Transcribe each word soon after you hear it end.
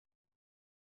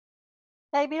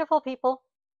Hey, beautiful people,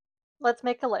 let's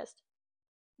make a list.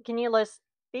 Can you list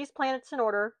these planets in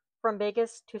order from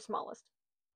biggest to smallest?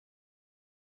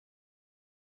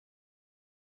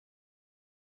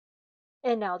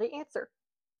 And now the answer.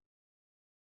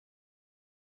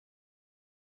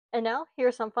 And now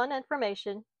here's some fun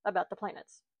information about the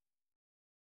planets.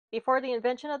 Before the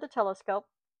invention of the telescope,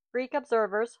 Greek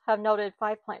observers have noted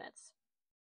 5 planets.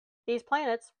 These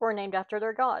planets were named after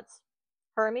their gods: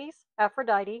 Hermes,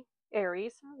 Aphrodite,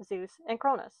 Ares, Zeus, and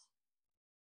Cronus.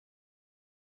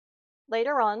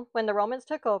 Later on, when the Romans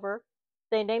took over,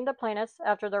 they named the planets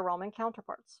after their Roman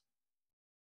counterparts: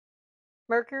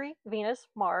 Mercury, Venus,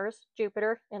 Mars,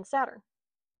 Jupiter, and Saturn.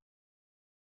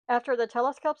 After the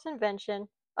telescope's invention,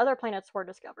 other planets were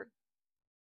discovered.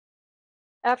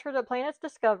 After the planet's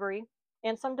discovery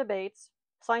and some debates,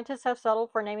 scientists have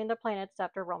settled for naming the planets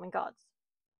after Roman gods.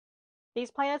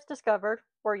 These planets discovered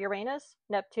were Uranus,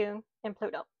 Neptune, and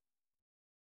Pluto.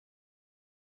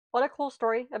 What a cool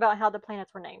story about how the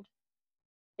planets were named.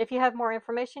 If you have more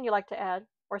information you'd like to add,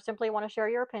 or simply want to share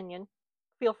your opinion,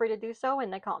 feel free to do so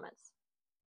in the comments.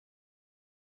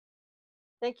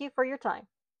 Thank you for your time.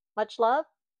 Much love,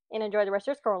 and enjoy the rest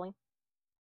of your scrolling.